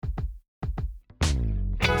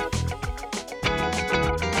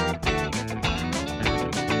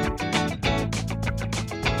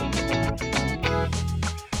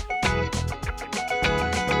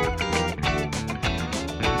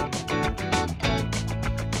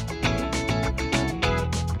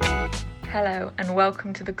Hello and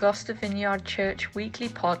welcome to the Gloucester Vineyard Church weekly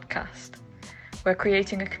podcast. We're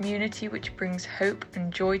creating a community which brings hope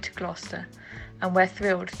and joy to Gloucester, and we're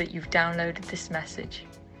thrilled that you've downloaded this message.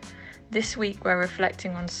 This week we're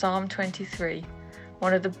reflecting on Psalm 23,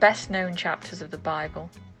 one of the best known chapters of the Bible.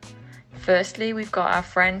 Firstly, we've got our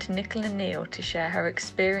friend Nicola Neal to share her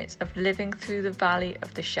experience of living through the valley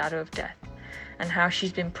of the shadow of death and how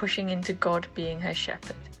she's been pushing into God being her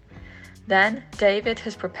shepherd. Then, David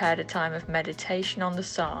has prepared a time of meditation on the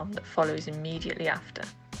psalm that follows immediately after.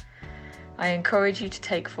 I encourage you to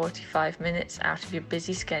take 45 minutes out of your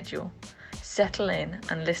busy schedule, settle in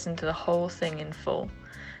and listen to the whole thing in full,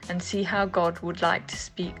 and see how God would like to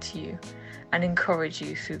speak to you and encourage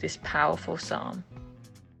you through this powerful psalm.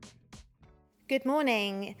 Good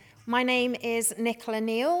morning. My name is Nicola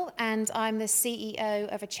Neal and I'm the CEO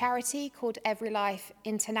of a charity called Every Life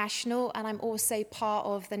International, and I'm also part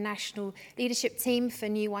of the national leadership team for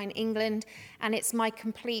New Wine England, and it's my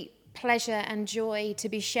complete pleasure and joy to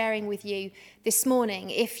be sharing with you this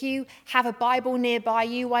morning. If you have a Bible nearby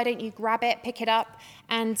you, why don't you grab it, pick it up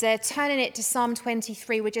and turn it to Psalm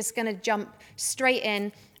 23. We're just going to jump straight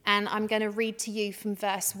in and I'm going to read to you from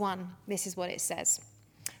verse 1. This is what it says.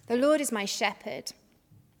 The Lord is my shepherd,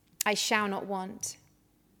 I shall not want.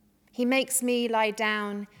 He makes me lie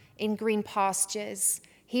down in green pastures.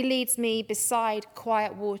 He leads me beside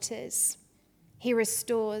quiet waters. He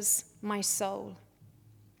restores my soul.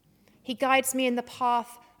 He guides me in the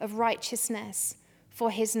path of righteousness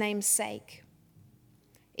for his name's sake.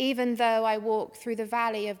 Even though I walk through the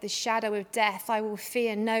valley of the shadow of death, I will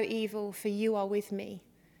fear no evil, for you are with me.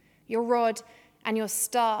 Your rod and your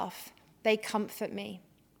staff, they comfort me.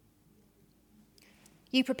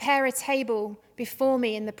 You prepare a table before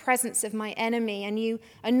me in the presence of my enemy, and you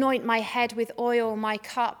anoint my head with oil, my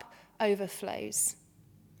cup overflows.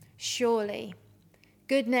 Surely,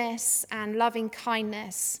 goodness and loving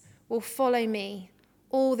kindness will follow me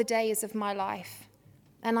all the days of my life,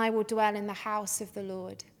 and I will dwell in the house of the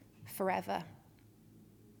Lord forever.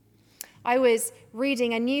 I was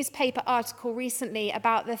reading a newspaper article recently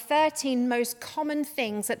about the 13 most common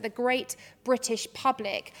things that the great British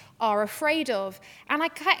public are afraid of. And I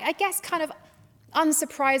guess kind of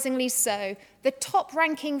unsurprisingly so, the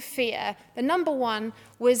top-ranking fear, the number one,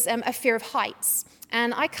 was a fear of heights.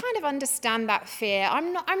 And I kind of understand that fear.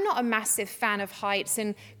 I'm not a massive fan of heights,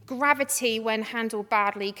 and gravity, when handled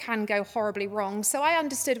badly, can go horribly wrong. So I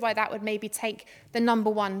understood why that would maybe take the number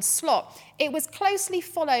one slot. It was closely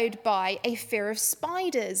followed by a fear of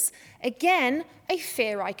spiders. Again, a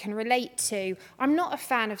fear I can relate to. I'm not a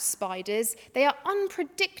fan of spiders. They are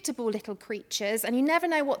unpredictable little creatures, and you never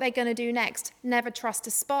know what they're going to do next. Never trust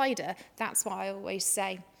a spider. That's what I always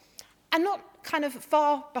say. And not kind of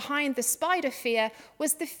far behind the spider fear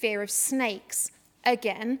was the fear of snakes.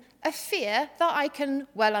 Again, a fear that I can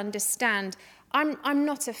well understand. I'm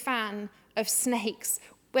not a fan of snakes.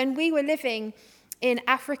 When we were living in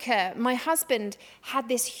Africa, my husband had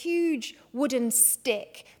this huge wooden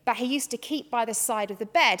stick that he used to keep by the side of the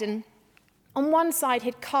bed. And on one side,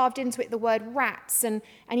 he'd carved into it the word rats, and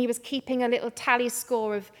he was keeping a little tally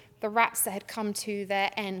score of the rats that had come to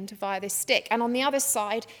their end via this stick. And on the other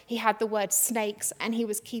side, he had the word snakes, and he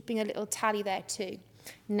was keeping a little tally there too.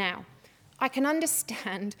 Now, I can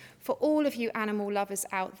understand for all of you animal lovers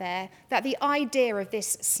out there that the idea of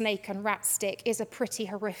this snake and rat stick is a pretty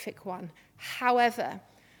horrific one. However,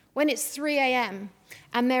 when it's 3 a.m.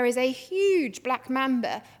 and there is a huge black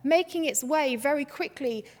mamba making its way very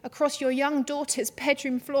quickly across your young daughter's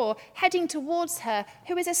bedroom floor, heading towards her,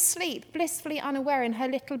 who is asleep, blissfully unaware in her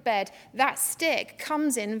little bed, that stick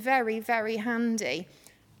comes in very, very handy.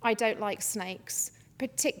 I don't like snakes,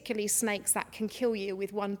 particularly snakes that can kill you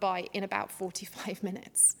with one bite in about 45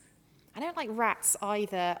 minutes. I don't like rats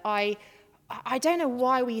either. I don't know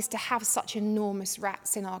why we used to have such enormous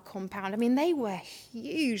rats in our compound. I mean, they were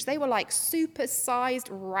huge. They were like super-sized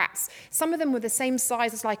rats. Some of them were the same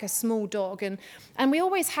size as like a small dog, and we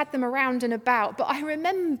always had them around and about. But I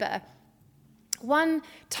remember one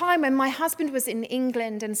time when my husband was in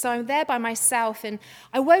England, and so I'm there by myself, and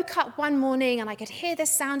I woke up one morning and I could hear the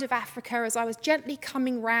sound of Africa as I was gently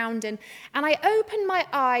coming round, and I opened my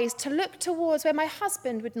eyes to look towards where my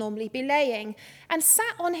husband would normally be laying, and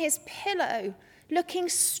sat on his pillow looking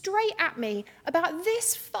straight at me about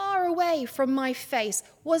this far away from my face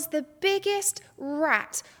was the biggest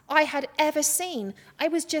rat I had ever seen. I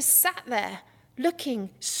was just sat there looking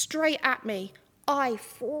straight at me. I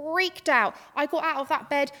freaked out. I got out of that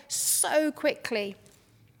bed so quickly.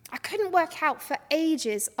 I couldn't work out for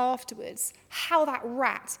ages afterwards how that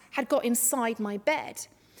rat had got inside my bed.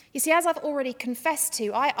 You see, as I've already confessed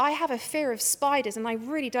to, I have a fear of spiders, and I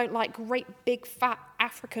really don't like great big fat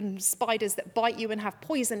African spiders that bite you and have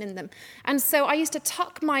poison in them. And so I used to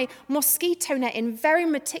tuck my mosquito net in very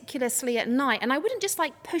meticulously at night, and I wouldn't just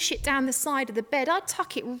like push it down the side of the bed. I'd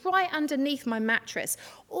tuck it right underneath my mattress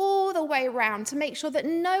all the way around to make sure that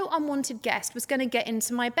no unwanted guest was going to get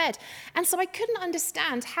into my bed. And so I couldn't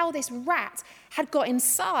understand how this rat had got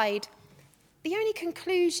inside. The only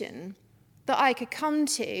conclusion that I could come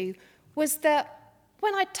to was that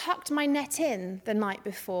when I tucked my net in the night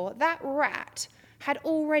before, that rat had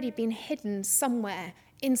already been hidden somewhere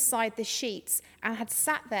inside the sheets and had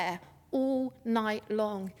sat there all night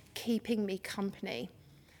long, keeping me company.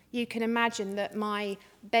 You can imagine that my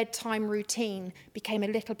bedtime routine became a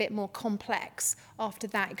little bit more complex after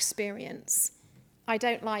that experience. I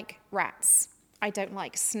don't like rats. I don't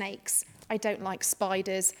like snakes. I don't like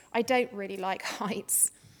spiders. I don't really like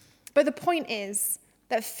heights. But the point is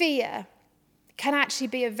that fear can actually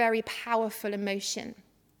be a very powerful emotion.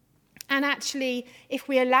 And actually, if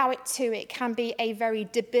we allow it to, it can be a very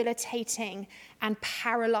debilitating and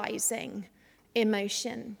paralyzing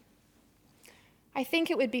emotion. I think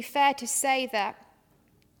it would be fair to say that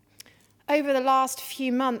over the last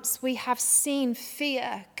few months, we have seen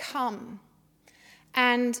fear come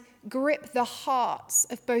and grip the hearts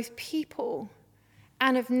of both people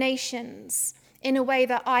and of nations in a way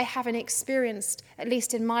that I haven't experienced, at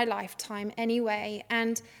least in my lifetime anyway.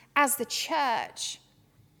 And as the church,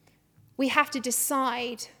 we have to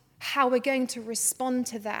decide how we're going to respond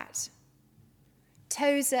to that.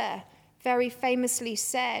 Tozer very famously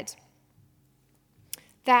said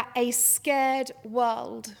that a scared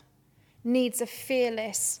world needs a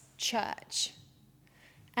fearless church.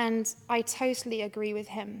 And I totally agree with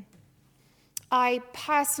him. I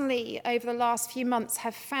personally, over the last few months,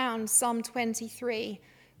 have found Psalm 23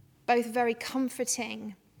 both very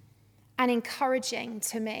comforting and encouraging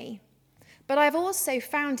to me. But I've also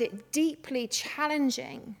found it deeply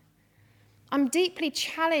challenging. I'm deeply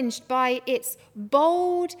challenged by its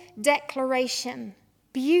bold declaration,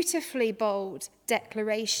 beautifully bold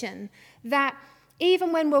declaration, that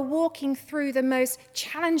even when we're walking through the most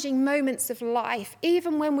challenging moments of life,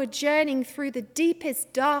 even when we're journeying through the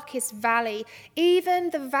deepest, darkest valley,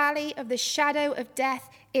 even the valley of the shadow of death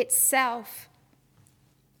itself,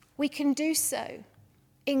 we can do so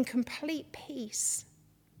in complete peace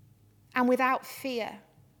and without fear,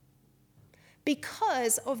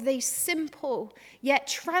 because of the simple yet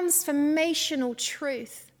transformational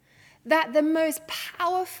truth that the most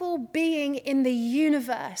powerful being in the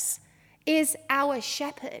universe is our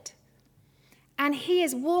shepherd, and he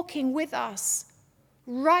is walking with us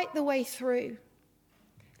right the way through,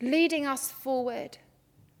 leading us forward,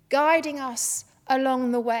 guiding us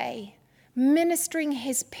along the way, ministering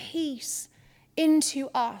his peace into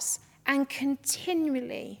us, and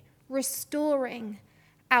continually restoring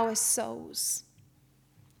our souls.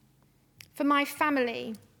 For my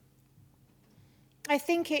family, I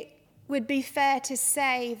think it would be fair to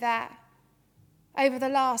say that over the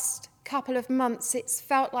last couple of months, it's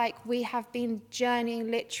felt like we have been journeying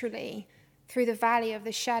literally through the valley of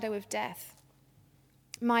the shadow of death.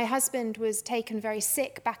 My husband was taken very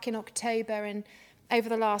sick back in October, and over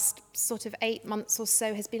the last sort of 8 months or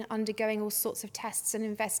so has been undergoing all sorts of tests and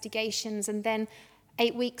investigations. And then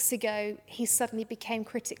 8 weeks ago, he suddenly became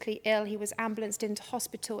critically ill. He was ambulanced into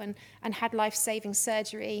hospital and had life-saving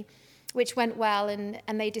surgery, which went well, and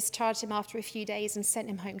they discharged him after a few days and sent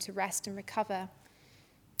him home to rest and recover.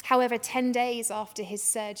 However, 10 days after his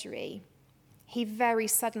surgery, he very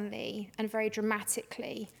suddenly and very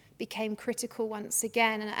dramatically became critical once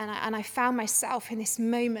again. And I found myself in this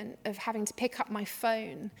moment of having to pick up my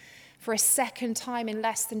phone for a second time in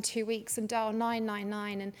less than 2 weeks and dial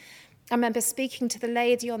 999. And I remember speaking to the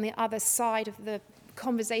lady on the other side of the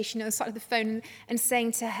conversation, on the side of the phone, and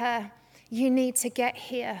saying to her, "You need to get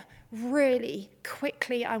here really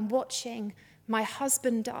quickly. I'm watching my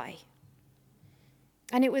husband die."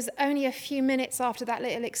 And it was only a few minutes after that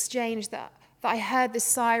little exchange that I heard the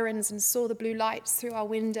sirens and saw the blue lights through our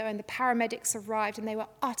window, and the paramedics arrived, and they were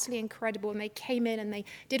utterly incredible. And they came in and they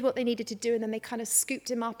did what they needed to do, and then they kind of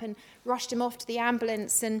scooped him up and rushed him off to the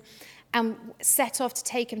ambulance and set off to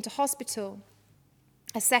take him to hospital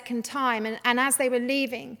a second time. And as they were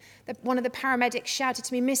leaving, one of the paramedics shouted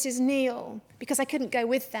to me, "Mrs. Neal," because I couldn't go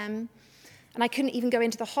with them. And I couldn't even go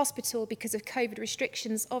into the hospital because of COVID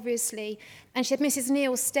restrictions, obviously. And she said, "Mrs.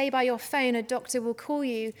 Neal, stay by your phone. A doctor will call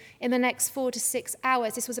you in the next 4 to 6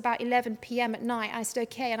 hours." This was about 11 p.m. at night. I said,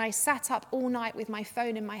 "Okay." And I sat up all night with my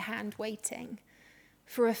phone in my hand, waiting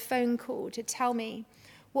for a phone call to tell me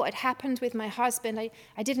what had happened with my husband.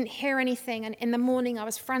 I didn't hear anything, and in the morning I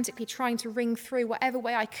was frantically trying to ring through whatever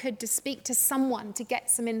way I could to speak to someone to get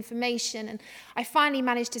some information. And I finally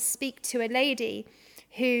managed to speak to a lady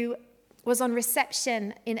who was on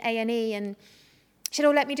reception in A&E, and she said,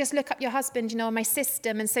 "Oh, let me just look up your husband, on my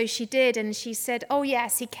system." And so she did, and she said, "Oh,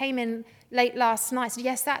 yes, he came in late last night." I said,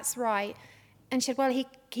 "Yes, that's right." And she said, "Well,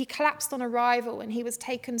 he collapsed on arrival, and he was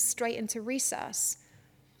taken straight into resus."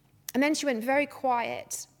 And then she went very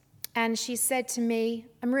quiet, and she said to me,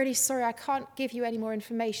 "I'm really sorry, I can't give you any more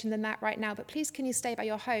information than that right now, but please can you stay by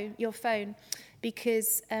your phone,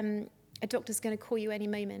 because a doctor's going to call you any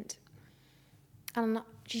moment." And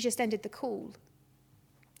she just ended the call.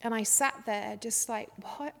 And I sat there just like,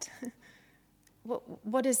 what?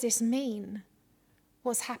 What does this mean?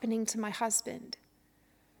 What's happening to my husband?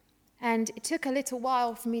 And it took a little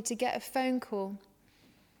while for me to get a phone call.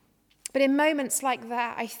 But in moments like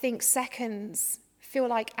that, I think seconds feel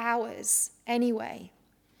like hours anyway.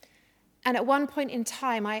 And at one point in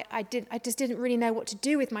time, I just didn't really know what to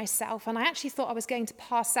do with myself. And I actually thought I was going to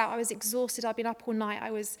pass out. I was exhausted. I'd been up all night.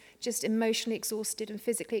 I was just emotionally exhausted and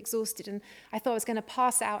physically exhausted. And I thought I was going to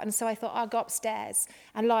pass out. And so I thought I'll go upstairs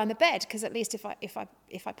and lie on the bed, because at least if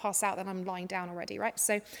I pass out, then I'm lying down already, right?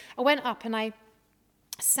 So I went up and I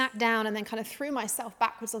sat down and then kind of threw myself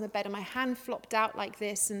backwards on the bed, and my hand flopped out like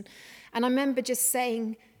this. And I remember just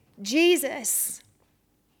saying, Jesus,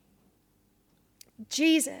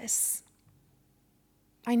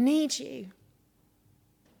 I need you.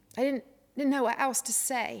 I didn't know what else to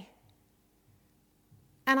say.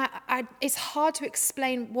 And it's hard to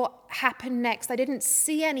explain what happened next. I didn't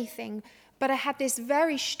see anything, but I had this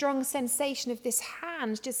very strong sensation of this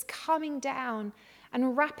hand just coming down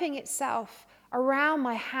and wrapping itself around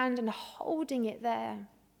my hand and holding it there.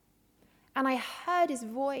 And I heard his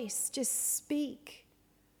voice just speak,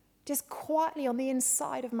 just quietly on the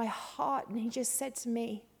inside of my heart. And he just said to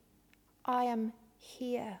me, "I am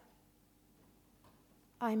here.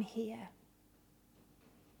 I'm here."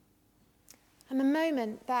 And the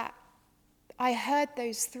moment that I heard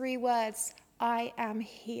those three words, "I am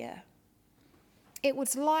here," it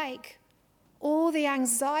was like all the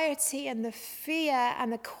anxiety and the fear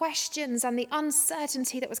and the questions and the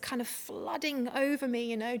uncertainty that was kind of flooding over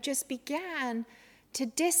me, just began to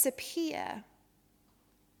disappear.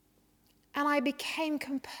 And I became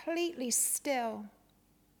completely still.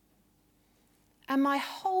 And my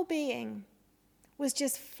whole being was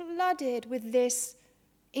just flooded with this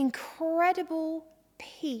incredible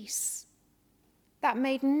peace that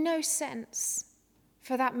made no sense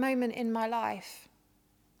for that moment in my life.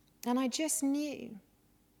 And I just knew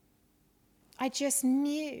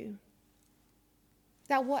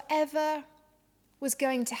that whatever was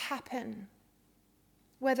going to happen,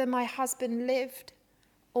 whether my husband lived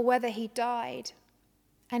or whether he died,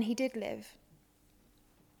 and he did live.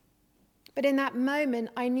 But in that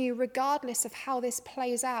moment, I knew regardless of how this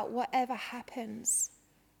plays out, whatever happens,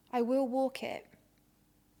 I will walk it.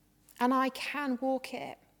 And I can walk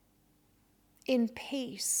it in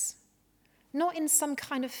peace. Not in some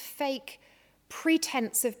kind of fake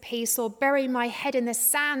pretense of peace or bury my head in the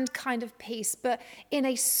sand kind of peace, but in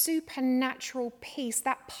a supernatural peace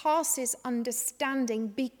that passes understanding,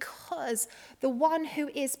 because the one who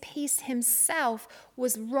is peace himself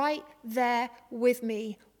was right there with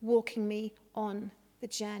me, walking me on the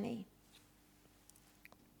journey.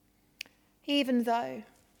 Even though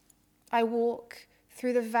I walk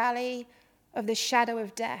through the valley of the shadow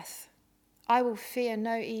of death, I will fear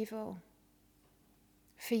no evil,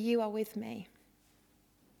 for you are with me.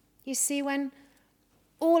 You see, when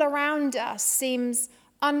all around us seems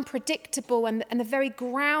unpredictable and the very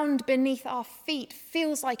ground beneath our feet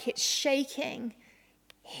feels like it's shaking,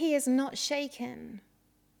 he is not shaken.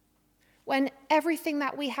 When everything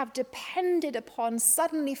that we have depended upon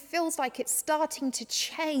suddenly feels like it's starting to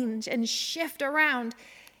change and shift around,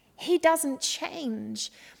 he doesn't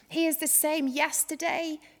change. He is the same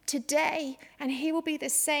yesterday, today, and he will be the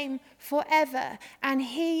same forever. And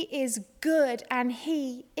he is good, and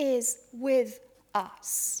he is with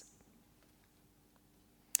us.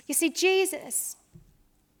 You see, Jesus,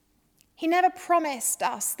 he never promised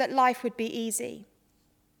us that life would be easy.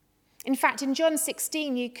 In fact, in John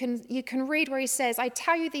 16, you can read where he says, "I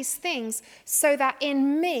tell you these things so that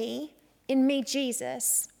in me,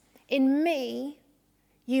 Jesus, in me,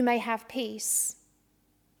 you may have peace.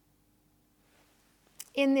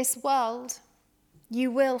 In this world,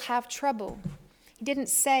 you will have trouble." He didn't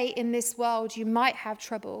say in this world you might have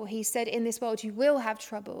trouble. He said in this world you will have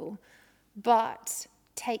trouble, but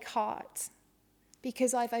take heart,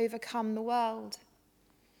 because I've overcome the world.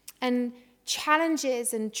 And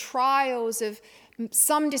challenges and trials of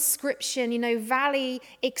some description, valley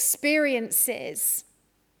experiences,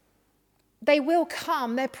 they will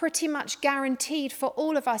come. They're pretty much guaranteed for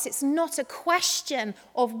all of us. It's not a question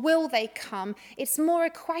of will they come. It's more a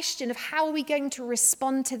question of how are we going to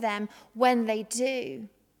respond to them when they do.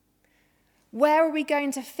 Where are we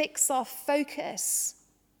going to fix our focus?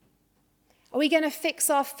 Are we going to fix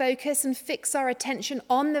our focus and fix our attention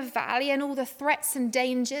on the valley and all the threats and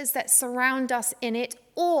dangers that surround us in it?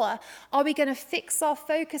 Or are we going to fix our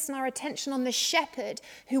focus and our attention on the shepherd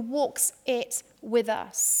who walks it with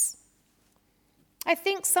us? I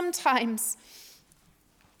think sometimes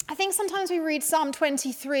we read Psalm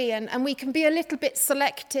 23 and we can be a little bit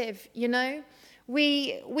selective,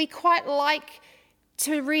 We quite like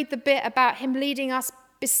to read the bit about him leading us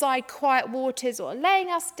beside quiet waters or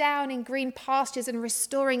laying us down in green pastures and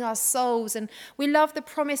restoring our souls. And we love the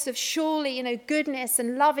promise of surely, goodness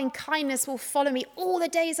and loving kindness will follow me all the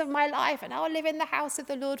days of my life and I'll live in the house of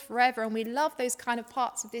the Lord forever. And we love those kind of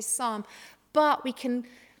parts of this psalm. But we can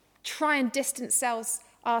try and distance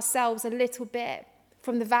ourselves a little bit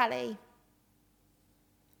from the valley.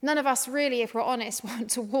 None of us really, if we're honest,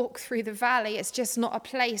 want to walk through the valley. It's just not a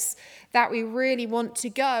place that we really want to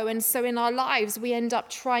go. And so in our lives, we end up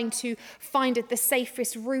trying to find the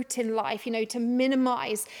safest route in life, to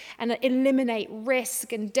minimize and eliminate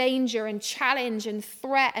risk and danger and challenge and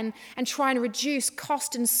threat and try and reduce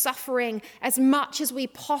cost and suffering as much as we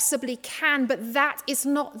possibly can. But that is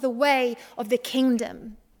not the way of the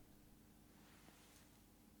kingdom.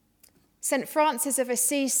 St. Francis of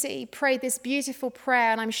Assisi prayed this beautiful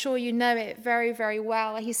prayer, and I'm sure you know it very, very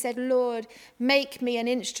well. He said, Lord, make me an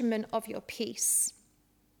instrument of your peace.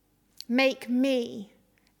 Make me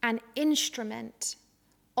an instrument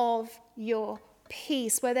of your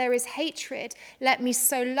peace. Where there is hatred, let me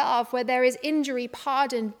sow love. Where there is injury,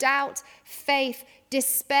 pardon, doubt, faith,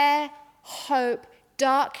 despair, hope,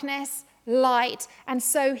 darkness, light. And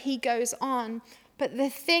so he goes on. But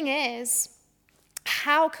the thing is,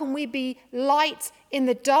 how can we be light in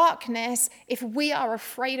the darkness if we are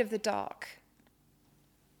afraid of the dark?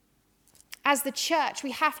 As the church,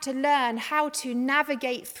 we have to learn how to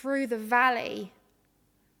navigate through the valley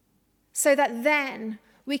so that then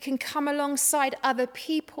we can come alongside other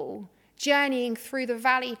people journeying through the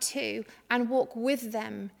valley too and walk with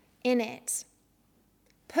them in it.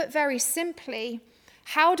 Put very simply,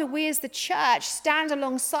 how do we as the church stand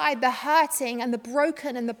alongside the hurting and the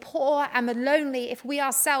broken and the poor and the lonely if we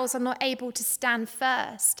ourselves are not able to stand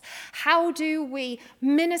first? How do we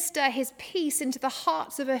minister his peace into the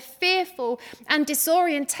hearts of a fearful and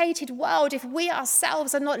disorientated world if we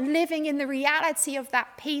ourselves are not living in the reality of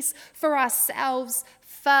that peace for ourselves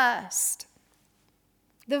first?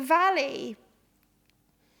 The valley,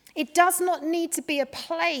 it does not need to be a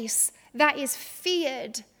place that is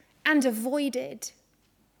feared and avoided.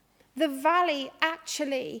 The valley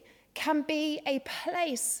actually can be a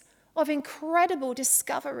place of incredible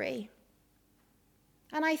discovery.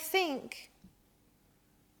 And I think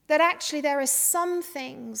that actually there are some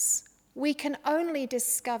things we can only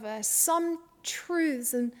discover, some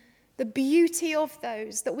truths and the beauty of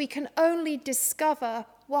those that we can only discover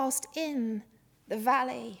whilst in the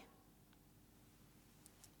valley.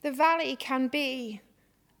 The valley can be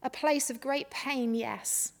a place of great pain,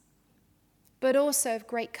 yes, but also of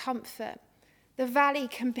great comfort. The valley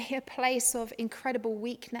can be a place of incredible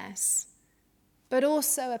weakness, but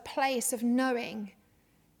also a place of knowing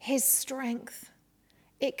his strength.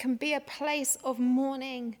 It can be a place of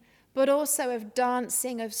mourning, but also of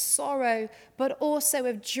dancing, of sorrow, but also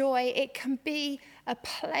of joy. It can be a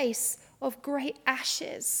place of great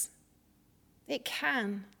ashes. It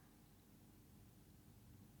can.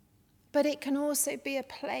 But it can also be a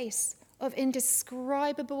place of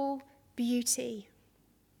indescribable beauty,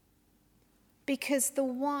 because the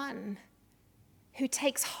one who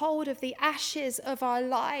takes hold of the ashes of our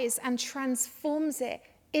lives and transforms it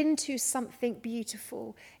into something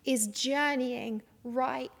beautiful is journeying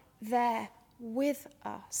right there with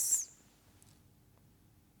us,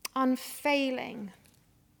 unfailing,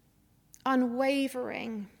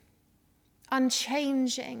 unwavering,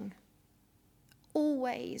 unchanging,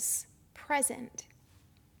 always present.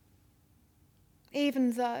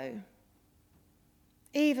 Even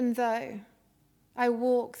though I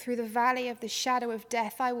walk through the valley of the shadow of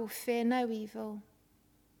death, I will fear no evil,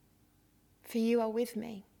 for you are with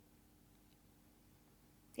me.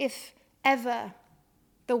 If ever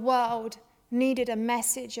the world needed a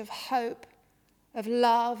message of hope, of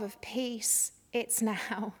love, of peace, it's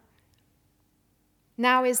now.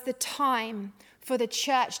 Now is the time for the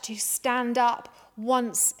church to stand up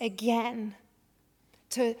once again,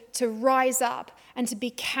 to rise up and to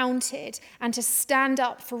be counted and to stand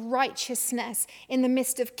up for righteousness in the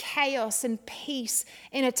midst of chaos and peace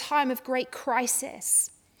in a time of great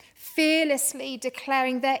crisis. Fearlessly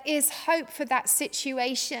declaring there is hope for that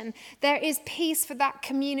situation. There is peace for that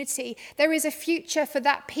community. There is a future for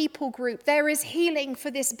that people group. There is healing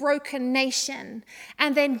for this broken nation.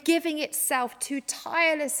 And then giving itself to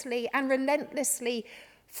tirelessly and relentlessly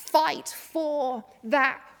fight for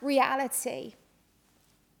that reality.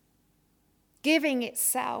 Giving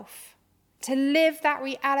itself to live that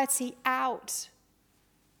reality out,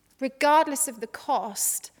 regardless of the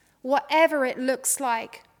cost, whatever it looks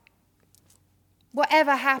like,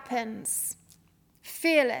 whatever happens.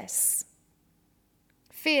 Fearless.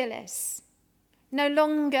 No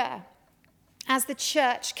longer, as the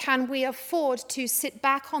church, can we afford to sit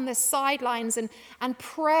back on the sidelines and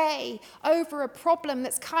pray over a problem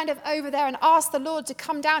that's kind of over there and ask the Lord to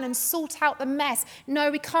come down and sort out the mess.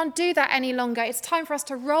 No, we can't do that any longer. It's time for us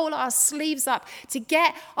to roll our sleeves up, to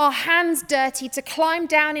get our hands dirty, to climb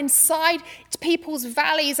down inside people's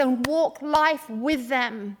valleys and walk life with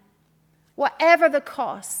them, whatever the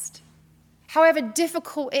cost, however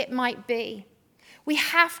difficult it might be. We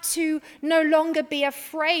have to no longer be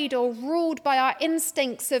afraid or ruled by our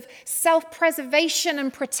instincts of self-preservation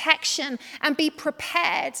and protection, and be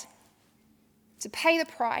prepared to pay the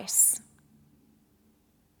price,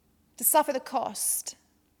 to suffer the cost,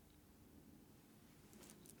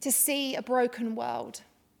 to see a broken world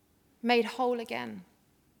made whole again.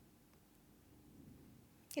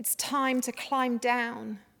 It's time to climb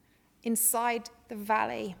down inside the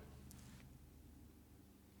valley,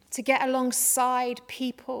 to get alongside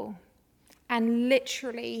people and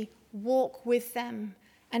literally walk with them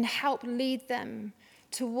and help lead them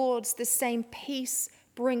towards the same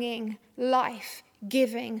peace-bringing,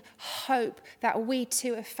 life-giving hope that we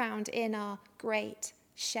too have found in our great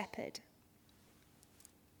shepherd.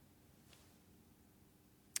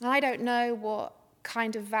 I don't know what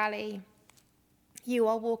kind of valley you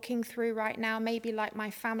are walking through right now. Maybe like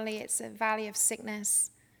my family, it's a valley of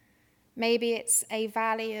sickness. Maybe it's a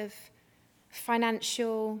valley of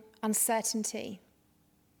financial uncertainty.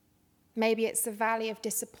 Maybe it's the valley of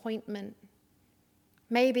disappointment.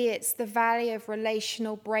 Maybe it's the valley of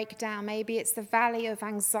relational breakdown. Maybe it's the valley of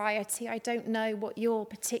anxiety. I don't know what your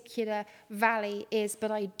particular valley is,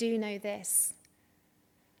 but I do know this,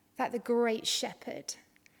 that the great shepherd,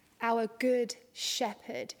 our good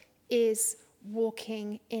shepherd, is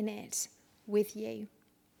walking in it with you.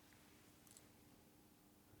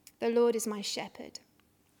 The Lord is my shepherd.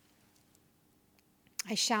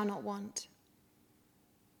 I shall not want.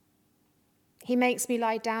 He makes me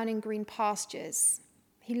lie down in green pastures.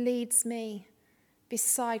 He leads me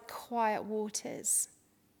beside quiet waters.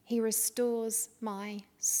 He restores my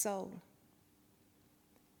soul.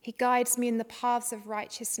 He guides me in the paths of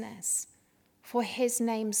righteousness for his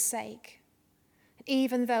name's sake.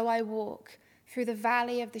 Even though I walk through the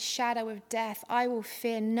valley of the shadow of death, I will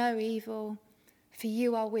fear no evil, for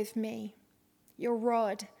you are with me. Your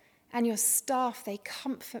rod and your staff, they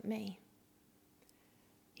comfort me.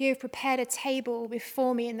 You have prepared a table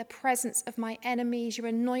before me in the presence of my enemies. You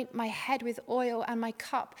anoint my head with oil, and my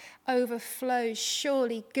cup overflows.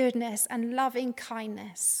 Surely goodness and loving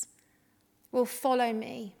kindness will follow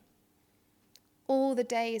me all the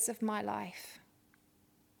days of my life,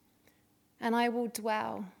 and I will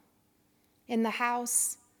dwell in the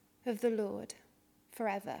house of the Lord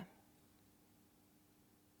forever.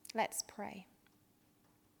 Let's pray.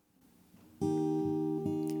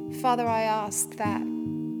 Father, I ask that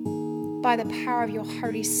by the power of your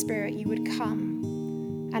Holy Spirit, you would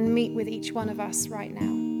come and meet with each one of us right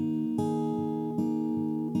now.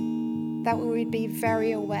 That we would be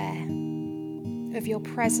very aware of your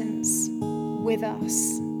presence with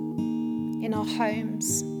us in our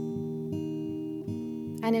homes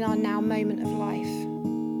and in our now moment of life.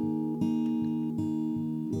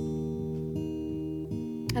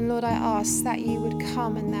 And Lord, I ask that you would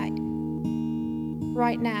come and that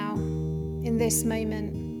right now, in this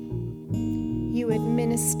moment, you would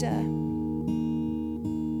minister,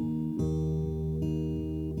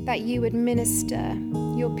 that you would minister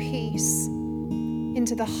your peace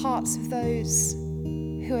into the hearts of those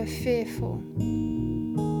who are fearful,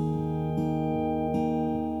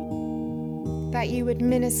 that you would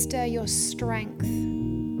minister your strength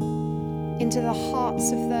into the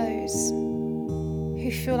hearts of those who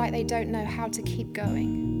feel like they don't know how to keep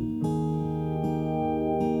going,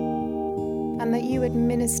 and that you would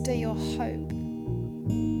minister your hope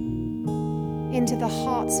into the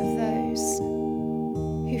hearts of those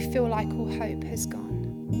who feel like all hope has gone.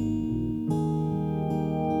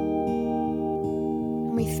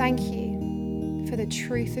 we thank you for the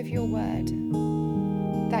truth of your word,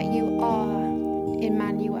 that you are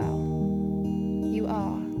Emmanuel. You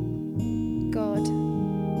are God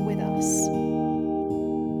with us.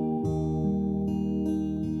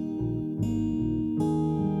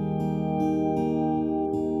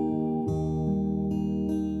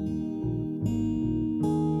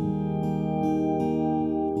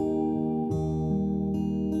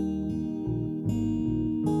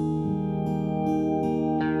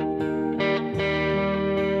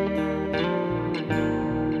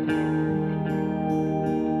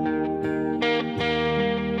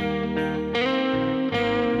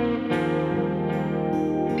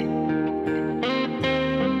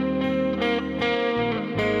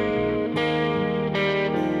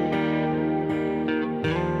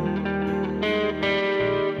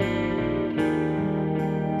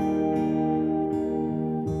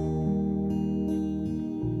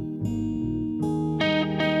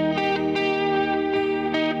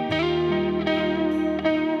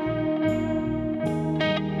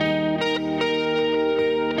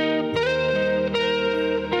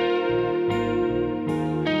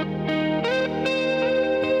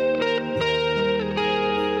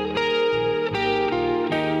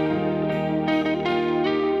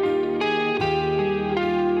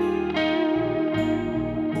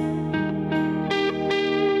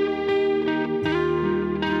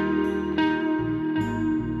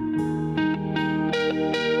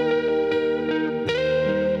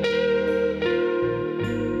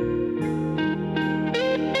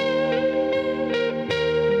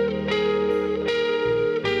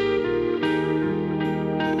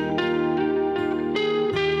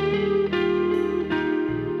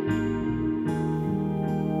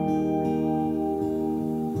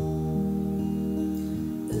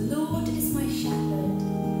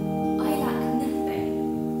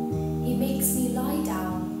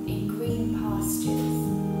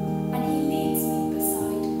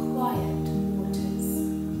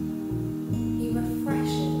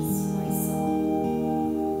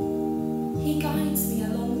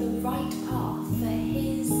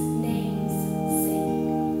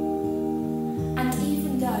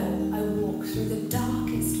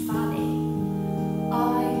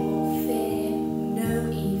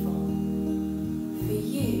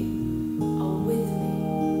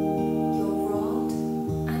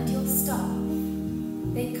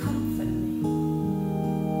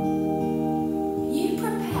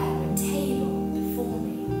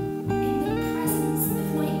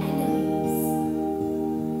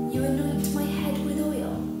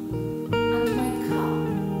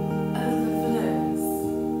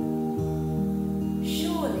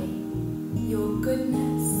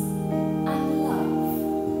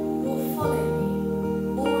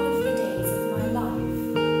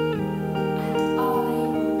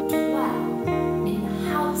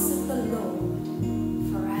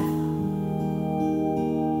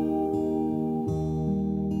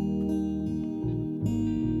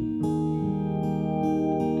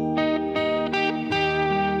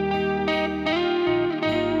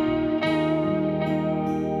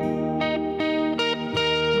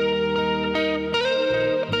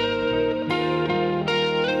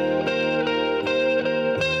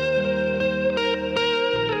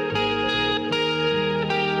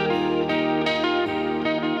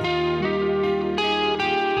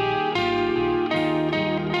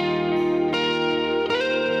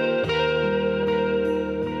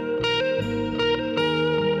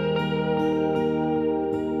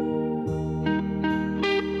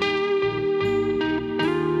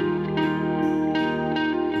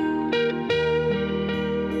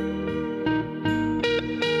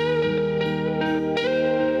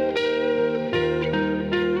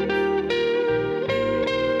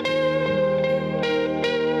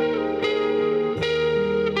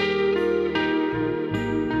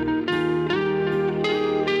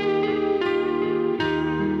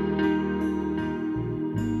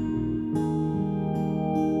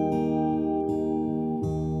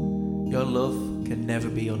 Your love can never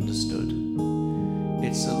be understood.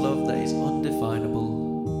 It's a love that is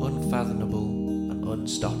undefinable, unfathomable, and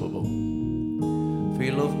unstoppable. For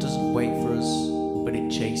your love doesn't wait for us, but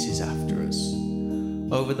it chases after us.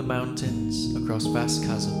 Over the mountains, across vast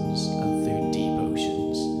chasms, and through deep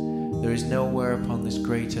oceans. There is nowhere upon this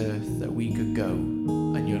great earth that we could go,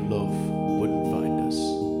 and your love wouldn't find us.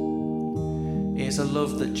 It is a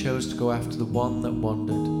love that chose to go after the one that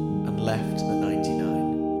wandered and left the 99.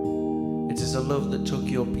 It is a love that took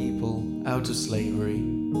your people out of slavery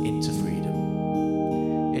into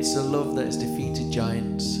freedom. It's a love that has defeated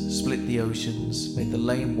giants, split the oceans, made the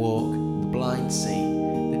lame walk, the blind see,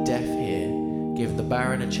 the deaf hear, give the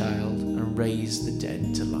barren a child, and raise the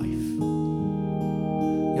dead to life.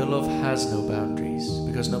 Your love has no boundaries,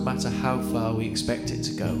 because no matter how far we expect it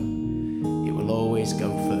to go, it will always go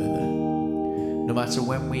further. No matter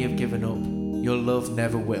when we have given up, your love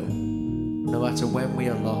never will. No matter when we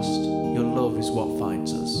are lost, your love is what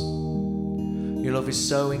finds us. Your love is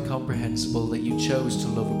so incomprehensible that you chose to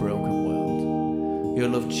love a broken world. Your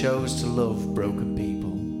love chose to love broken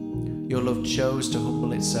people. Your love chose to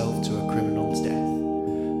humble itself to a criminal's death,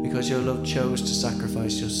 because your love chose to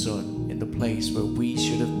sacrifice your son in the place where we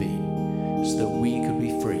should have been, so that we could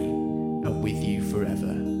be free and with you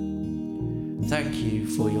forever. Thank you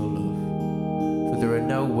for your love, for there are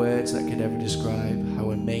no words that could ever describe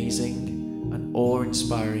how amazing and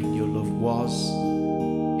awe-inspiring your love was,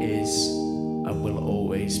 is, and will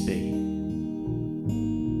always be.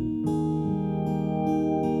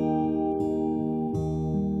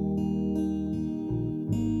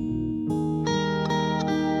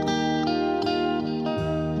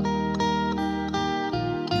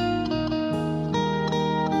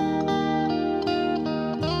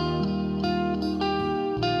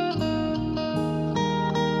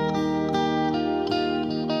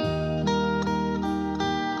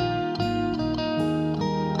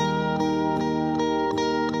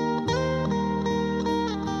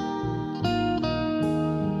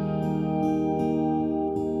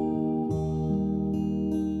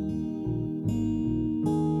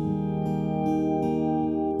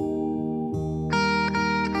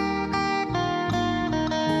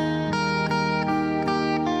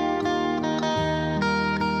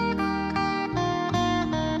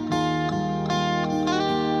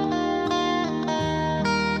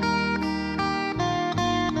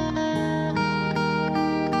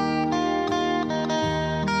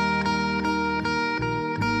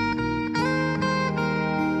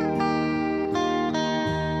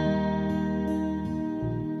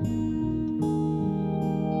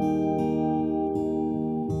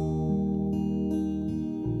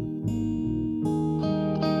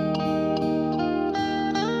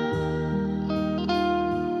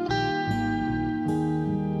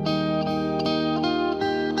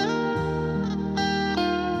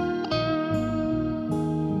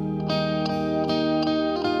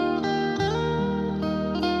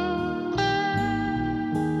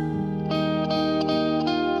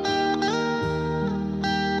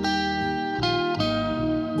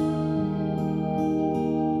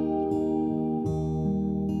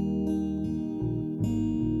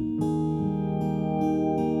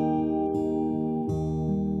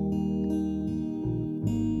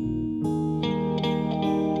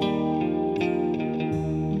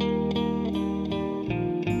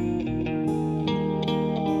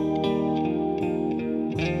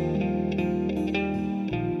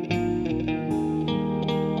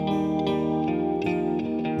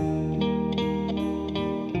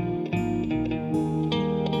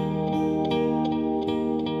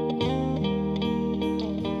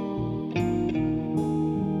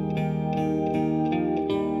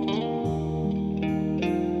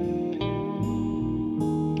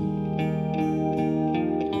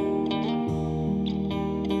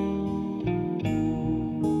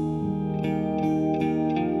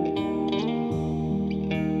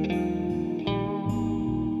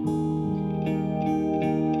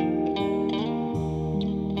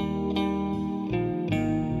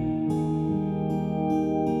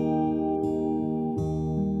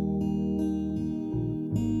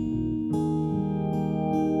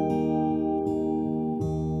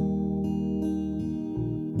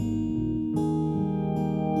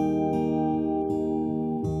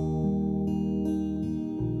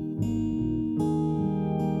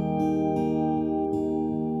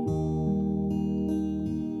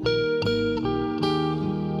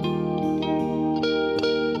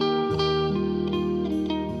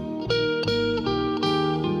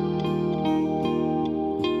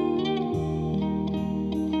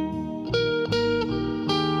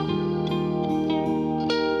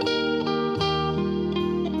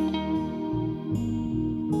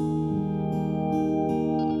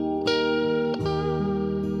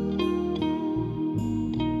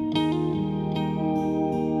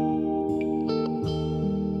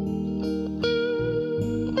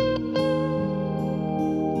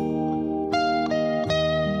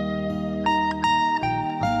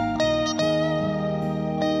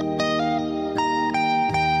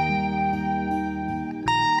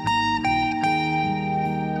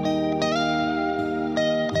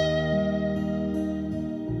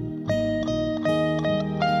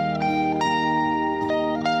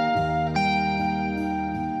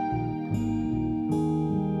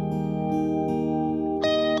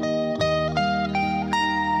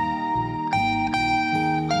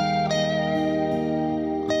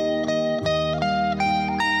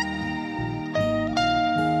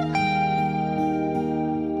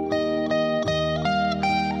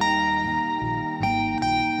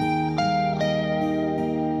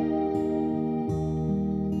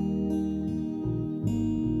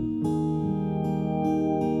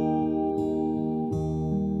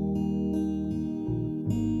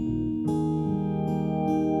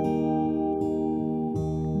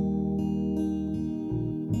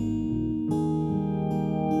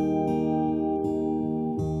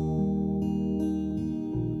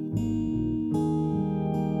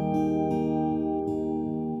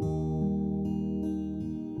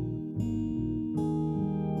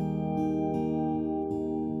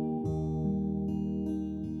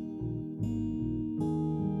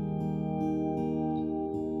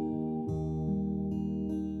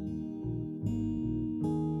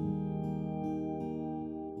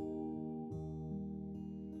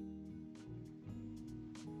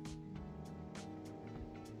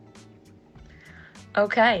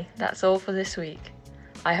 Okay, that's all for this week.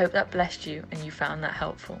 I hope that blessed you and you found that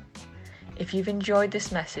helpful. If you've enjoyed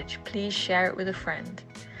this message, please share it with a friend.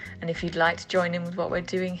 And if you'd like to join in with what we're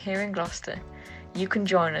doing here in Gloucester, you can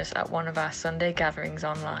join us at one of our Sunday gatherings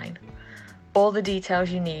online. All the details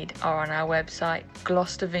you need are on our website,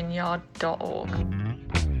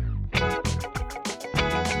 gloucestervineyard.org.